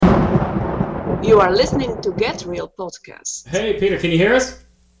You are listening to Get Real Podcast. Hey, Peter, can you hear us?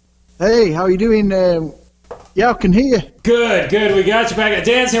 Hey, how are you doing? Yeah, I can hear you. Good. We got you back.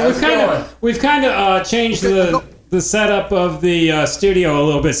 Dan's here. We've kind of changed the setup of the studio a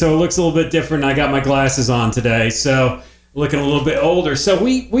little bit, so it looks a little bit different. I got my glasses on today, so looking a little bit older. So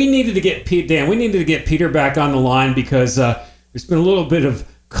we needed to get Dan. We needed to get Peter back on the line because there's been a little bit of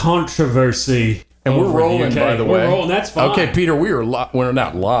controversy. And we're rolling, by the way. We're rolling, that's fine. Okay, Peter, we're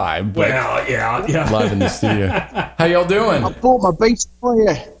not live, but yeah. live in the studio. How y'all doing? I brought my bass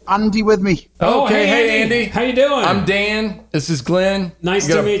player, Andy, with me. Okay, hey Andy. How you doing? I'm Dan. This is Glenn. Nice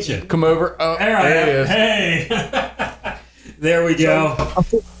to meet you. Come over. Oh, there he is. Hey. There we go. I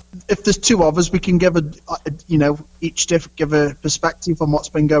thought if there's two of us, we can give each give a perspective on what's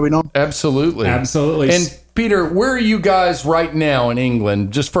been going on. Absolutely. And Peter, where are you guys right now in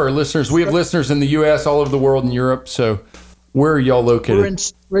England? Just for our listeners, we have listeners in the U.S., all over the world, and Europe. So, where are y'all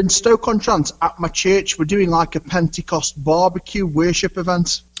located? We're in Stoke-on-Trent at my church. We're doing like a Pentecost barbecue worship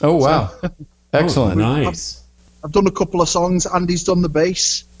event. Oh wow, excellent, nice. I've done a couple of songs. Andy's done the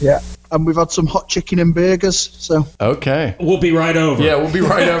bass. Yeah. And we've had some hot chicken and burgers. So okay, we'll be right over. Yeah, we'll be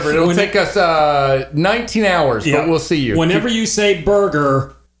right over. It'll take us 19 hours, but we'll see you. Whenever you say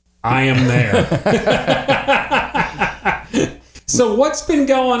burger, I am there. So what's been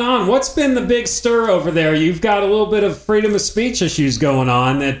going on? What's been the big stir over there? You've got a little bit of freedom of speech issues going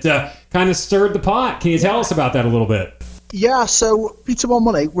on that kind of stirred the pot. Can you tell us about that a little bit? Yeah, so Peter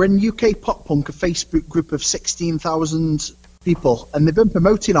 118, we're in UK Pop Punk, a Facebook group of 16,000 people, and they've been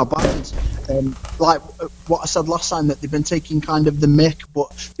promoting our band. Like what I said last time, that they've been taking kind of the mick,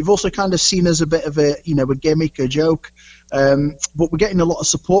 but they've also kind of seen as a bit of a gimmick, a joke. But we're getting a lot of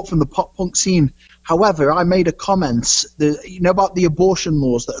support from the pop punk scene. However, I made a comment, about the abortion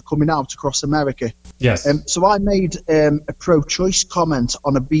laws that are coming out across America. Yes. So I made a pro-choice comment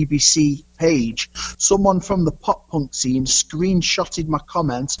on a BBC page. Someone from the pop punk scene screenshotted my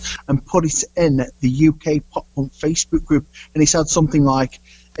comment and put it in the UK Pop Punk Facebook group. And he said something like,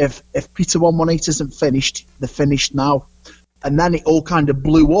 if Peter 118 isn't finished, they're finished now. And then it all kind of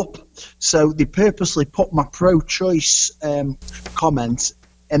blew up. So they purposely put my pro-choice comment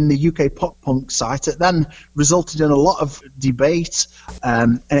in the UK Pop Punk site. It then resulted in a lot of debate,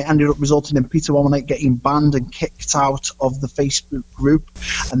 and it ended up resulting in Peter 118 getting banned and kicked out of the Facebook group,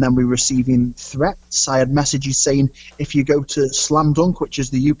 and then we were receiving threats. I had messages saying, if you go to Slam Dunk, which is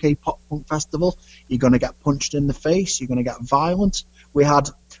the UK Pop Punk Festival, you're going to get punched in the face, you're going to get violent. We had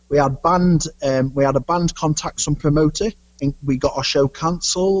a band contact some promoter, and we got our show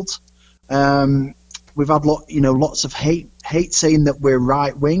cancelled. We've had lots of hate saying that we're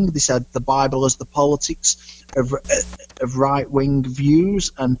right wing. They said the Bible is the politics of right wing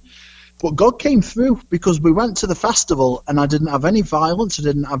views, but God came through because we went to the festival and I didn't have any violence, I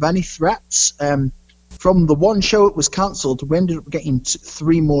didn't have any threats. From the one show it was cancelled, we ended up getting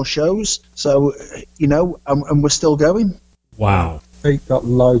 3 more shows. So and we're still going. Wow. Pete got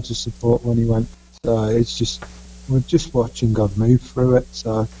loads of support when he went. So we're just watching God move through it.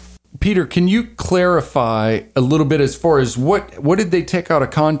 So. Peter, can you clarify a little bit as far as what did they take out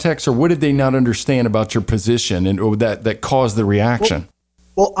of context, or what did they not understand about your position or that caused the reaction?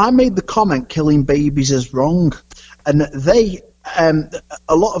 Well, I made the comment, killing babies is wrong. And they,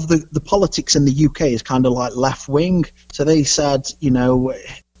 a lot of the politics in the UK is kind of like left wing. So they said,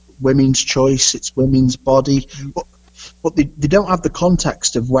 women's choice, it's women's body. But they don't have the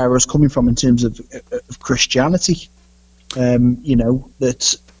context of where I was coming from in terms of Christianity.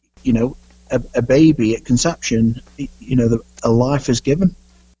 A baby at conception, a life is given,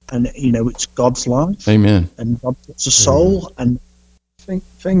 and it's God's life. Amen. And God puts a soul. Amen. And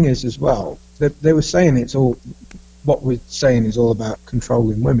thing is as well that they were saying it's all what we're saying is all about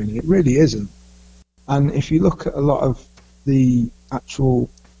controlling women. It really isn't. And if you look at a lot of the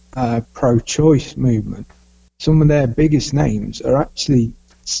actual pro-choice movement, some of their biggest names are actually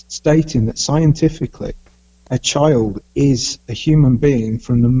stating that scientifically a child is a human being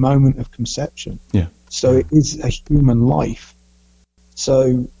from the moment of conception. Yeah. So it is a human life.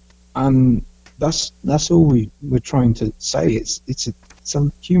 So, and that's all we're trying to say. It's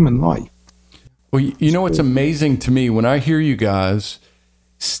a human life. Well, it's amazing to me when I hear you guys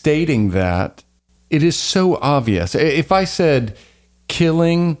stating that, it is so obvious. If I said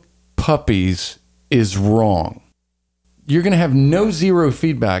killing puppies is wrong, you're going to have zero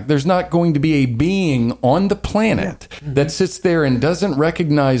feedback. There's not going to be a being on the planet that sits there and doesn't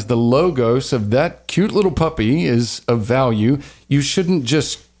recognize the logos of that cute little puppy is of value. You shouldn't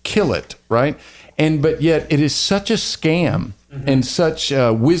just kill it, right? But yet it is such a scam and such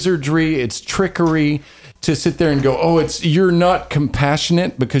wizardry. It's trickery to sit there and go, oh, you're not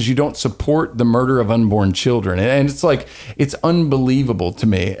compassionate because you don't support the murder of unborn children. And it's like, it's unbelievable to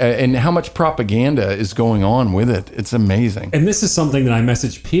me. And how much propaganda is going on with it. It's amazing. And this is something that I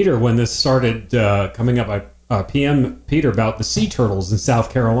messaged Peter when this started coming up. I PM Peter about the sea turtles in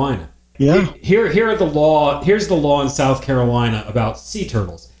South Carolina. Yeah. Here's the law in South Carolina about sea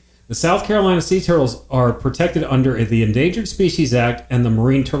turtles. The South Carolina sea turtles are protected under the Endangered Species Act and the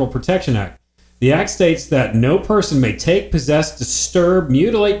Marine Turtle Protection Act. The act states that no person may take, possess, disturb,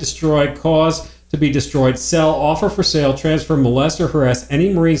 mutilate, destroy, cause to be destroyed, sell, offer for sale, transfer, molest, or harass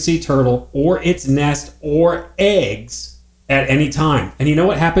any marine sea turtle or its nest or eggs at any time. And you know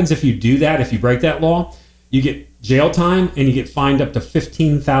what happens if you do that, if you break that law? You get jail time and you get fined up to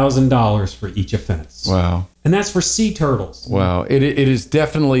 $15,000 for each offense. Wow. And that's for sea turtles. Wow. It is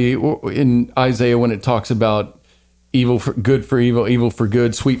definitely in Isaiah when it talks about evil for evil, evil for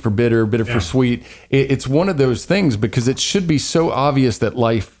good, sweet for bitter, bitter for sweet. It's one of those things because it should be so obvious that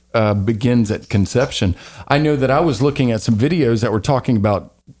life begins at conception. I know that I was looking at some videos that were talking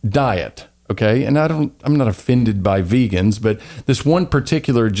about diet. Okay. And I'm not offended by vegans, but this one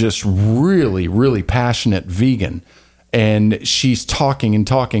particular just really, really passionate vegan. And she's talking,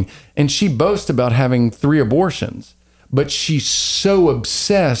 and she boasts about having 3 abortions. But she's so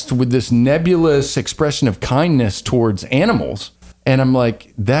obsessed with this nebulous expression of kindness towards animals. And I'm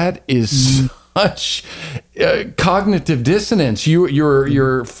like, that is such cognitive dissonance.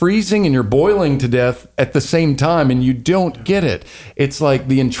 You're freezing and you're boiling to death at the same time, and you don't get it. It's like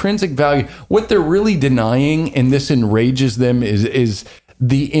the intrinsic value. What they're really denying, and this enrages them, is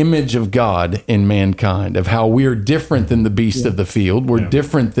the image of God in mankind, of how we're different than the beast of the field. We're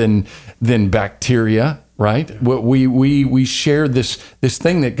different than bacteria. Right? We share this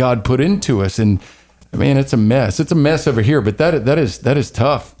thing that God put into us, and man, it's a mess. It's a mess over here, but that is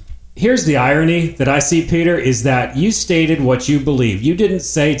tough. Here's the irony that I see, Peter, is that you stated what you believe. You didn't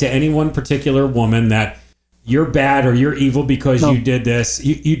say to any one particular woman that you're bad or you're evil because you did this.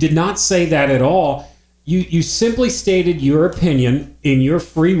 You did not say that at all. You simply stated your opinion in your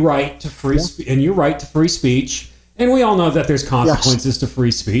free right to free in your right to free speech. And we all know that there's consequences to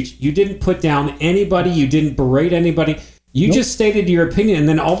free speech. You didn't put down anybody. You didn't berate anybody. You just stated your opinion, and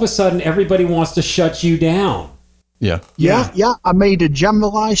then all of a sudden, everybody wants to shut you down. Yeah. I made a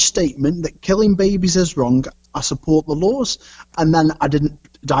generalized statement that killing babies is wrong. I support the laws, and then I didn't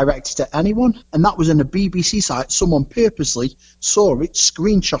direct it to anyone. And that was in a BBC site. Someone purposely saw it,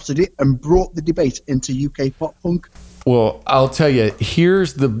 screenshotted it, and brought the debate into UK pop punk. Well, I'll tell you,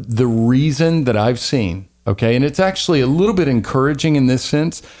 here's the reason that I've seen. Okay, and it's actually a little bit encouraging in this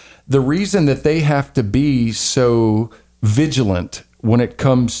sense. The reason that they have to be so vigilant when it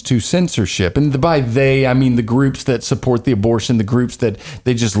comes to censorship, and by they, I mean the groups that support the abortion, the groups that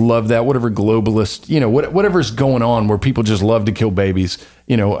they just love that, whatever globalist, whatever's going on where people just love to kill babies,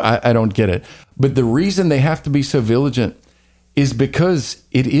 I don't get it. But the reason they have to be so vigilant is because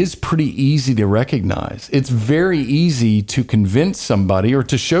it is pretty easy to recognize. It's very easy to convince somebody or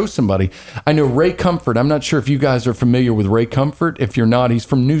to show somebody. I know Ray Comfort. I'm not sure if you guys are familiar with Ray Comfort. If you're not, he's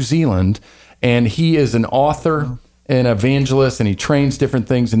from New Zealand, and he is an author, an evangelist, and he trains different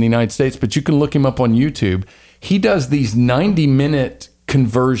things in the United States, but you can look him up on YouTube. He does these 90-minute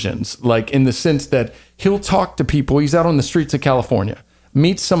conversions, like in the sense that he'll talk to people. He's out on the streets of California,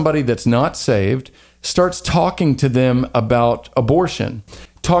 meets somebody that's not saved, starts talking to them about abortion,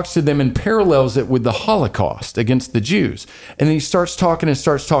 talks to them and parallels it with the Holocaust against the Jews. And then he starts talking,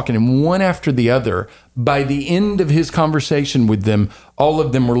 and one after the other, by the end of his conversation with them, all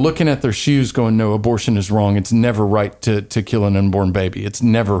of them were looking at their shoes going, no, abortion is wrong. It's never right to kill an unborn baby. It's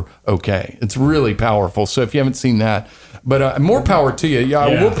never okay. It's really powerful. So if you haven't seen that, but more power to you.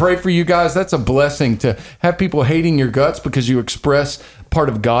 We'll pray for you guys. That's a blessing to have people hating your guts because you express part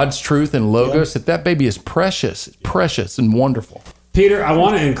of God's truth and logos. That baby is precious and wonderful. Peter, I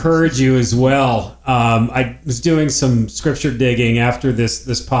want to encourage you as well. I was doing some scripture digging after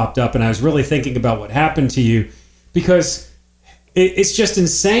this popped up, and I was really thinking about what happened to you, because it's just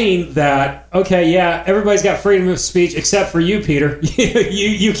insane that, everybody's got freedom of speech except for you, Peter.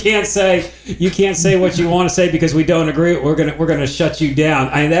 you can't say what you want to say because we don't agree. We're gonna shut you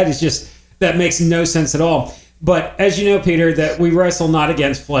down. That makes no sense at all. But as you know, Peter, that we wrestle not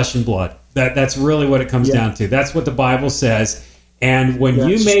against flesh and blood. That's really what it comes down to. That's what the Bible says. And when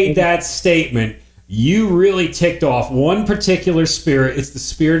you made that statement, you really ticked off one particular spirit. It's the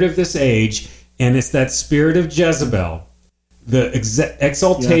spirit of this age, and it's that spirit of Jezebel, the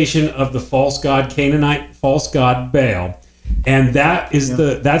exaltation of the false god Canaanite, false god Baal. And that is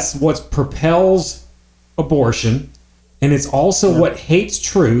that's what propels abortion, and it's also what hates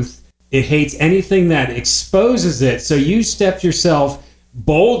truth It hates anything that exposes it. So you stepped yourself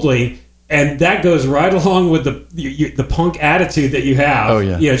boldly, and that goes right along with the punk attitude that you have. Oh,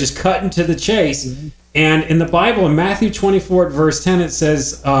 yeah. Just cutting to the chase. And in the Bible, in Matthew 24, verse 10, it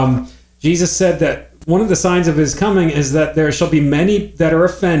says, Jesus said that one of the signs of his coming is that there shall be many that are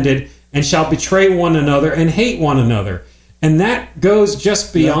offended and shall betray one another and hate one another. And that goes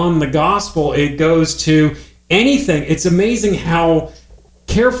just beyond the gospel. It goes to anything. It's amazing how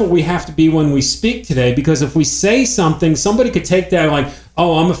careful we have to be when we speak today, because if we say something, somebody could take that like,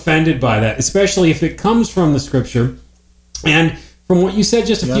 oh, I'm offended by that, especially if it comes from the scripture. And from what you said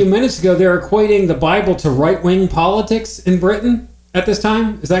just a few minutes ago, they're equating the Bible to right-wing politics in Britain at this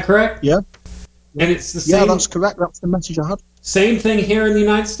time. Is that correct? Yeah. And it's the same. Yeah, that's correct. That's the message I had. Same thing here in the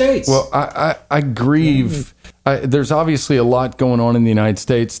United States. Well, I grieve. There's obviously a lot going on in the United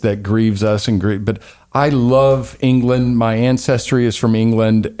States that grieves us but I love England. My ancestry is from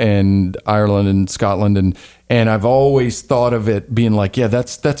England and Ireland and Scotland, and I've always thought of it being like, yeah,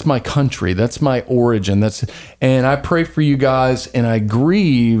 that's my country, that's my origin. And I pray for you guys, and I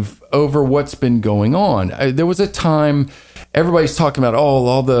grieve over what's been going on. There was a time everybody's talking about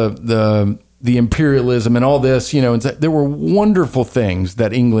all the imperialism and all this, and there were wonderful things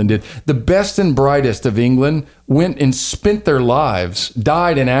that England did. The best and brightest of England went and spent their lives,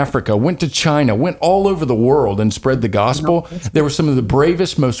 died in Africa, went to China, went all over the world and spread the gospel. They were some of the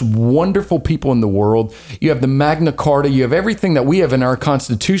bravest, most wonderful people in the world. You have the Magna Carta, you have everything that we have in our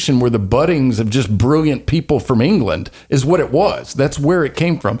Constitution, were the buddings of just brilliant people from England, is what it was. That's where it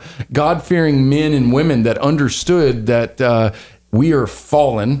came from. God-fearing men and women that understood that we are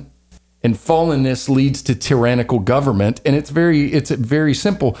fallen, and fallenness leads to tyrannical government, and it's very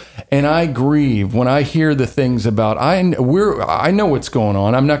simple. And I grieve when I hear the things about I know what's going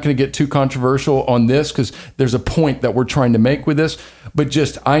on. I'm not going to get too controversial on this because there's a point that we're trying to make with this. But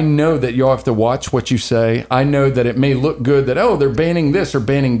just I know that y'all have to watch what you say. I know that it may look good that they're banning this or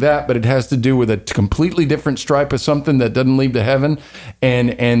banning that, but it has to do with a completely different stripe of something that doesn't lead to heaven,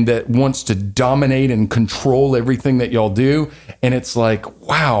 and that wants to dominate and control everything that y'all do. And it's like,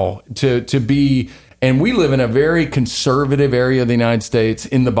 wow, to be, and we live in a very conservative area of the United States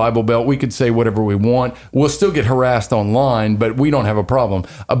in the Bible Belt. We could say whatever we want. We'll still get harassed online, but we don't have a problem.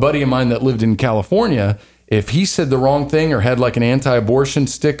 A buddy of mine that lived in California, if he said the wrong thing or had like an anti-abortion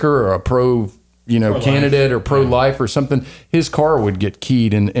sticker or a pro candidate or pro-life or something, his car would get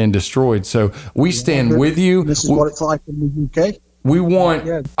keyed and destroyed. So we stand with you. This is what it's like in the UK. We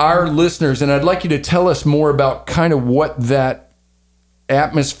want our listeners, and I'd like you to tell us more about kind of what that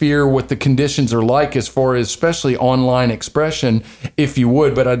atmosphere, what the conditions are like as far as especially online expression, if you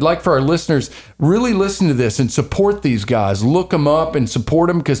would. But I'd like for our listeners really listen to this and support these guys. Look them up and support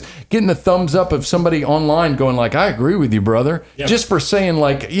them, because getting the thumbs up of somebody online going like, I agree with you, brother, just for saying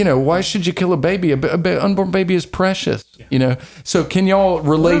like, why should you kill a baby? A unborn baby is precious, So can y'all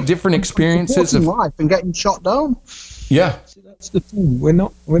relay different experiences of life and getting shot down? Yeah. See, that's the thing. We're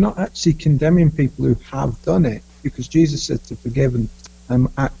not actually condemning people who have done it, because Jesus said to forgive and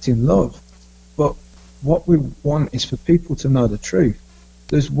act in love. But what we want is for people to know the truth.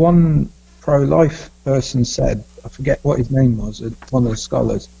 There's one pro-life person said, I forget what his name was, one of the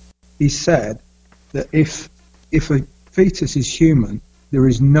scholars, he said that if a fetus is human, there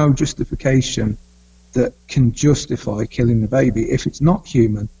is no justification that can justify killing the baby. If it's not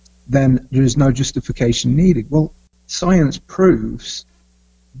human, then there is no justification needed. Well, science proves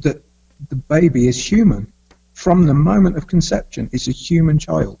that the baby is human. From the moment of conception, it's a human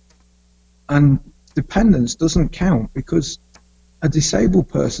child. And dependence doesn't count, because a disabled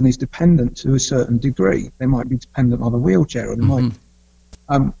person is dependent to a certain degree. They might be dependent on a wheelchair, or they might.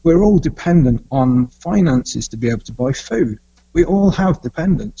 We're all dependent on finances to be able to buy food. We all have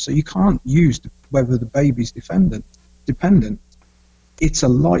dependence, so you can't use whether the baby's dependent. It's a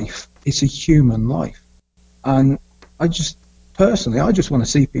life. It's a human life. And I just want to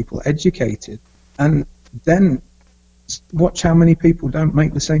see people educated, and then watch how many people don't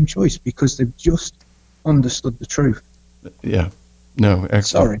make the same choice because they've just understood the truth. Yeah. No, excellent.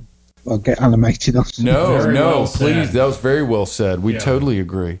 Sorry. I'll get animated on something. No, please. That was very well said. We totally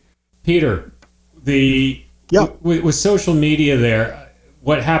agree. Peter, with social media there,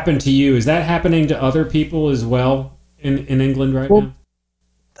 what happened to you, is that happening to other people as well in England now?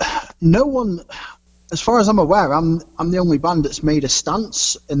 No one, as far as I'm aware, I'm the only band that's made a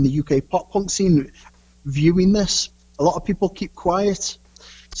stance in the UK pop punk scene viewing this. A lot of people keep quiet,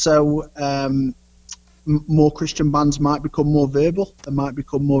 so more Christian bands might become more verbal and might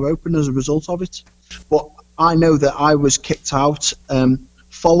become more open as a result of it. But I know that I was kicked out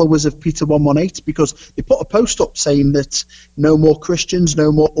followers of Peter 118 because they put a post up saying that no more Christians,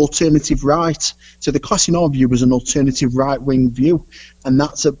 no more alternative right. So the class in our view was an alternative right-wing view, and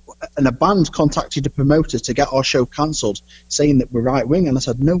a band contacted a promoter to get our show cancelled, saying that we're right-wing, and I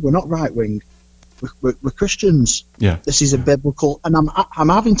said, no, we're not right-wing. We're Christians. Yeah. This is a biblical, and I'm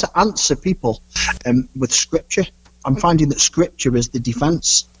having to answer people with scripture. I'm finding that scripture is the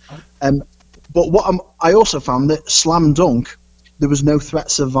defense. But I also found that slam dunk, there was no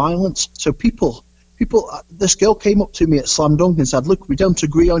threats of violence. So people, this girl came up to me at slam dunk and said, look, we don't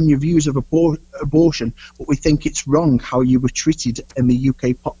agree on your views of abortion, but we think it's wrong how you were treated in the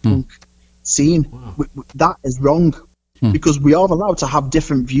UK pop punk scene. Wow. That is wrong because we are allowed to have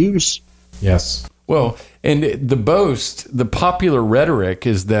different views. Yes. Well, and the popular rhetoric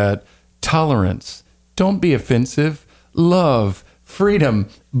is that tolerance, don't be offensive, love, freedom,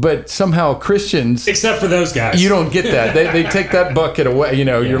 but somehow Christians, except for those guys, you don't get that. They take that bucket away.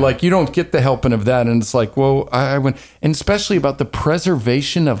 You're like, you don't get the helping of that. And it's like, well, I went, and especially about the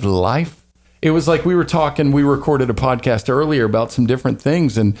preservation of life. It was like we recorded a podcast earlier about some different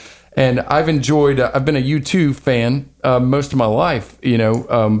things, and I've been a U2 fan most of my life,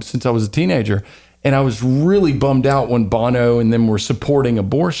 since I was a teenager. And I was really bummed out when Bono and them were supporting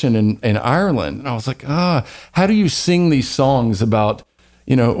abortion in Ireland. And I was like, how do you sing these songs about,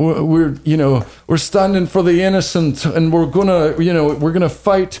 we're standing for the innocent and we're gonna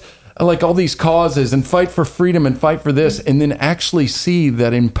fight like all these causes and fight for freedom and fight for this, and then actually see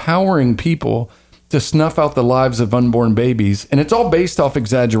that empowering people to snuff out the lives of unborn babies. And it's all based off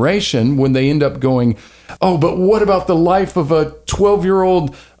exaggeration when they end up going, oh, but what about the life of a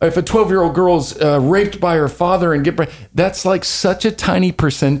 12-year-old, if a 12-year-old girl's raped by her father and that's like such a tiny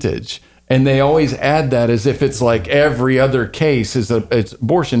percentage. And they always add that as if it's like every other case it's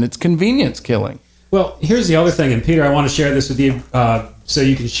abortion. It's convenience killing. Well, here's the other thing, and Peter, I want to share this with you so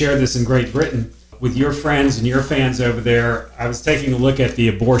you can share this in Great Britain with your friends and your fans over there. I was taking a look at the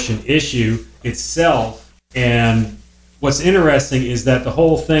abortion issue itself, and what's interesting is that the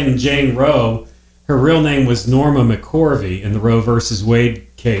whole thing, Jane Roe, her real name was Norma McCorvey in the Roe versus Wade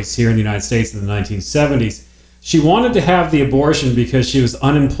case here in the United States in the 1970s. She wanted to have the abortion because she was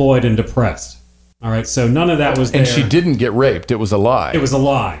unemployed and depressed. All right, so none of that was there. And she didn't get raped. It was a lie. It was a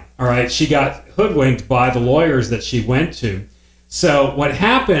lie. All right, she got hoodwinked by the lawyers that she went to. So what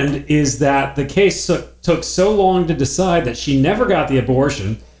happened is that the case took so long to decide that she never got the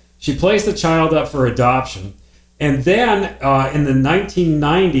abortion. She placed the child up for adoption. And then in the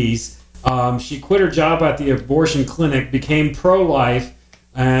 1990s, she quit her job at the abortion clinic, became pro-life,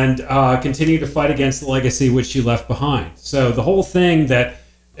 and continued to fight against the legacy which she left behind. So the whole thing that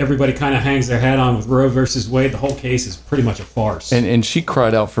everybody kind of hangs their hat on with Roe versus Wade, the whole case is pretty much a farce. And she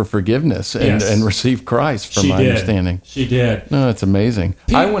cried out for forgiveness and received Christ, from my understanding. She did. No, it's amazing.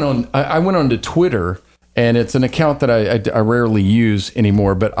 I went on to Twitter, and it's an account that I rarely use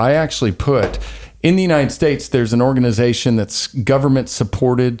anymore, but I actually put, in the United States, there's an organization that's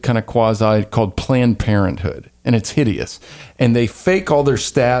government-supported, kind of quasi, called Planned Parenthood, and it's hideous. And they fake all their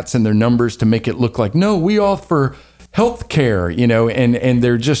stats and their numbers to make it look like, no, we offer health care, and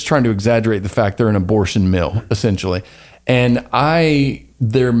they're just trying to exaggerate the fact they're an abortion mill, essentially. And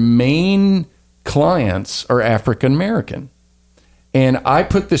their main clients are African American. And I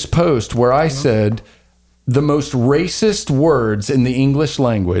put this post where I said, the most racist words in the English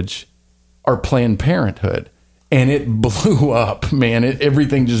language are Planned Parenthood. And it blew up, man.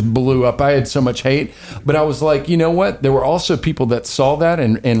 Everything just blew up. I had so much hate. But I was like, you know what? There were also people that saw that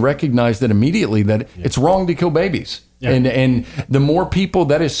and recognized that immediately, that it's wrong to kill babies. Yeah. And the more people,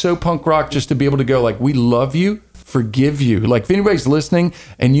 that is so punk rock, just to be able to go like, we love you, forgive you. Like, if anybody's listening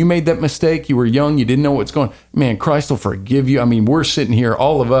and you made that mistake, you were young, you didn't know what's going on, man, Christ will forgive you. I mean, we're sitting here,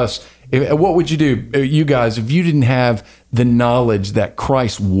 all of us. What would you do, you guys, if you didn't have the knowledge that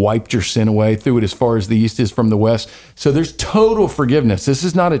Christ wiped your sin away, threw it as far as the east is from the west? So there's total forgiveness. This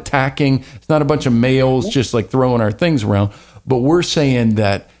is not attacking. It's not a bunch of males just like throwing our things around. But we're saying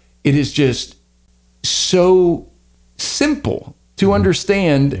that it is just so simple to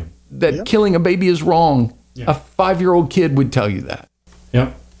understand that killing a baby is wrong. A 5-year-old kid would tell you that.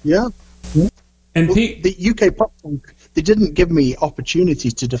 Yep. Yeah. And the UK pop punk, they didn't give me opportunity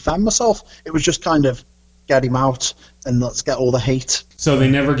to defend myself. It was just kind of get him out and let's get all the hate. So they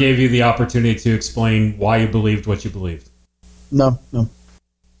never gave you the opportunity to explain why you believed what you believed? No.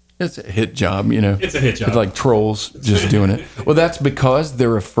 It's a hit job, It's a hit job. It's like trolls just doing it. Well, that's because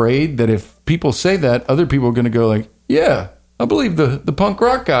they're afraid that if people say that, other people are going to go like, yeah, I believe the punk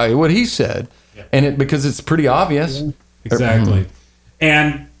rock guy, what he said. Yeah. And because it's pretty obvious. Yeah. Exactly.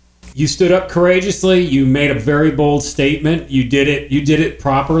 And You stood up courageously. You made a very bold statement. You did it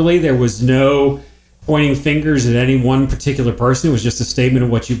properly. There was no pointing fingers at any one particular person. It was just a statement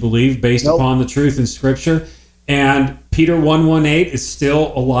of what you believe based upon the truth in Scripture. And Peter 118 is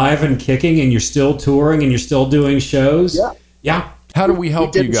still alive and kicking, and you're still touring, and you're still doing shows. Yeah. How do we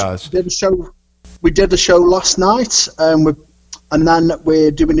help you guys? We did a show last night, and then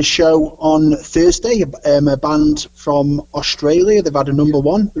we're doing a show on Thursday. A band from Australia. They've had a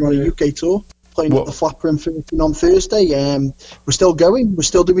 #1. They're on a UK tour, playing at the Flapper and Firkin on Thursday. We're still going. We're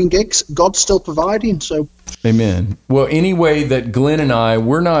still doing gigs. God's still providing. So, amen. Well, any way that Glenn and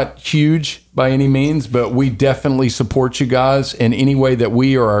we're not huge by any means, but we definitely support you guys in any way that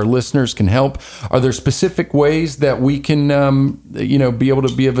we or our listeners can help. Are there specific ways that we can, be able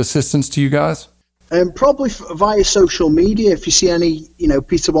to be of assistance to you guys? Probably via social media. If you see any,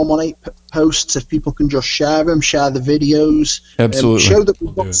 Peter 118 posts, if people can just share them, share the videos, absolutely, show that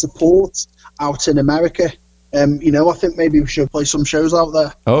we've got support out in America. I think maybe we should play some shows out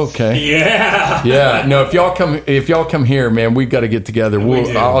there. Okay. Yeah. No, if y'all come here, man, we've got to get together.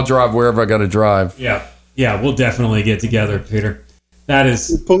 I'll drive wherever I got to drive. Yeah. We'll definitely get together, Peter. That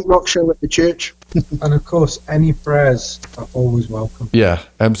is punk rock show at the church. And of course, any prayers are always welcome. Yeah,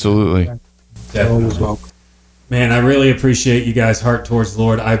 absolutely. Always welcome. Man, I really appreciate you guys' heart towards the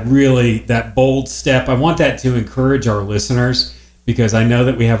Lord. That bold step, I want that to encourage our listeners, because I know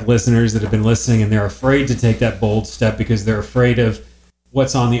that we have listeners that have been listening and they're afraid to take that bold step because they're afraid of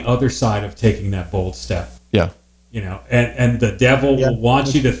what's on the other side of taking that bold step. Yeah. And the devil will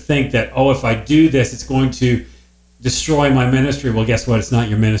want you to think that, if I do this, it's going to destroy my ministry. Well, guess what? It's not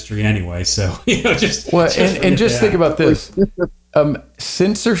your ministry anyway. So, just think about this.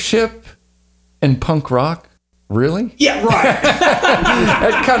 Censorship and punk rock, really? Yeah, right.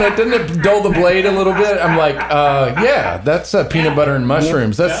 That kind of, doesn't it dull the blade a little bit? I'm like, that's peanut butter and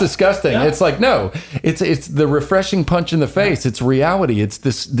mushrooms. That's disgusting. Yeah. It's like, no, it's the refreshing punch in the face. It's reality. It's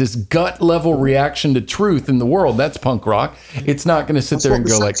this gut level reaction to truth in the world. That's punk rock. It's not going to sit there and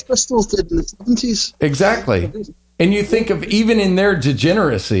go like, Pistols did in the 70s. Exactly. And you think of, even in their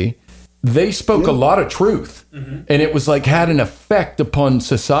degeneracy, they spoke a lot of truth, and it was like had an effect upon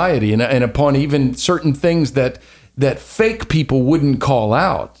society and upon even certain things that fake people wouldn't call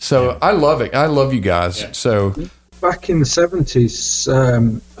out. So I love it. I love you guys. Yeah. So back in the 70s,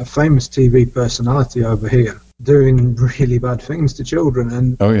 a famous TV personality over here doing really bad things to children,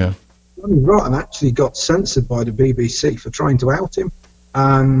 and Johnny Rotten actually got censored by the BBC for trying to out him,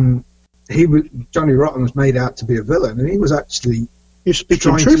 and Johnny Rotten was made out to be a villain, and he was actually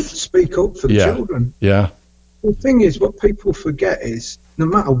trying to speak up for the children. Yeah. The thing is, what people forget is, no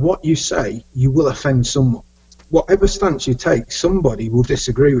matter what you say, you will offend someone. Whatever stance you take, somebody will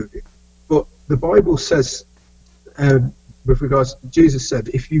disagree with you. But the Bible says, with regards, Jesus said,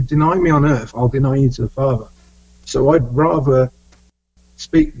 if you deny me on earth, I'll deny you to the Father. So I'd rather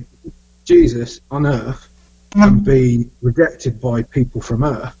speak Jesus on earth and be rejected by people from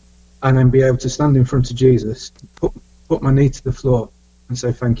earth, and then be able to stand in front of Jesus, put my knee to the floor and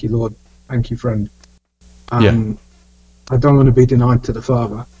say, thank you, Lord. Thank you, friend. I don't want to be denied to the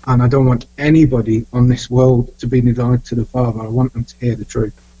Father, and I don't want anybody on this world to be denied to the Father. I want them to hear the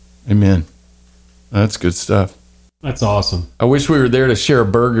truth. Amen. That's good stuff. That's awesome. I wish we were there to share a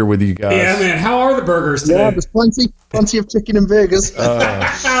burger with you guys. Yeah, man. How are the burgers today? Yeah, there's plenty of chicken and burgers.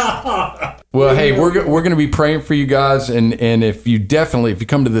 Well, hey, we're going to be praying for you guys, and if you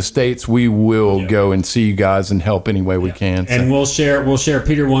come to the States, we will go and see you guys and help any way we can. So. And we'll share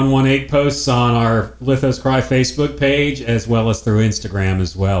Peter 118 posts on our Lithos Cry Facebook page, as well as through Instagram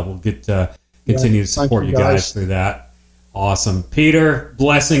as well. We'll continue to support you guys through that. Awesome, Peter.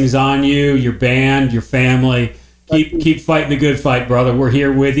 Blessings on you, your band, your family. Keep fighting the good fight, brother. We're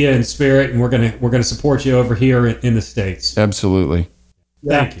here with you in spirit, and we're gonna support you over here in the States. Absolutely.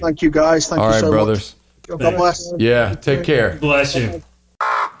 Thank you guys. Thank you so much. All right, brothers. God bless. Yeah, take care. Bless you.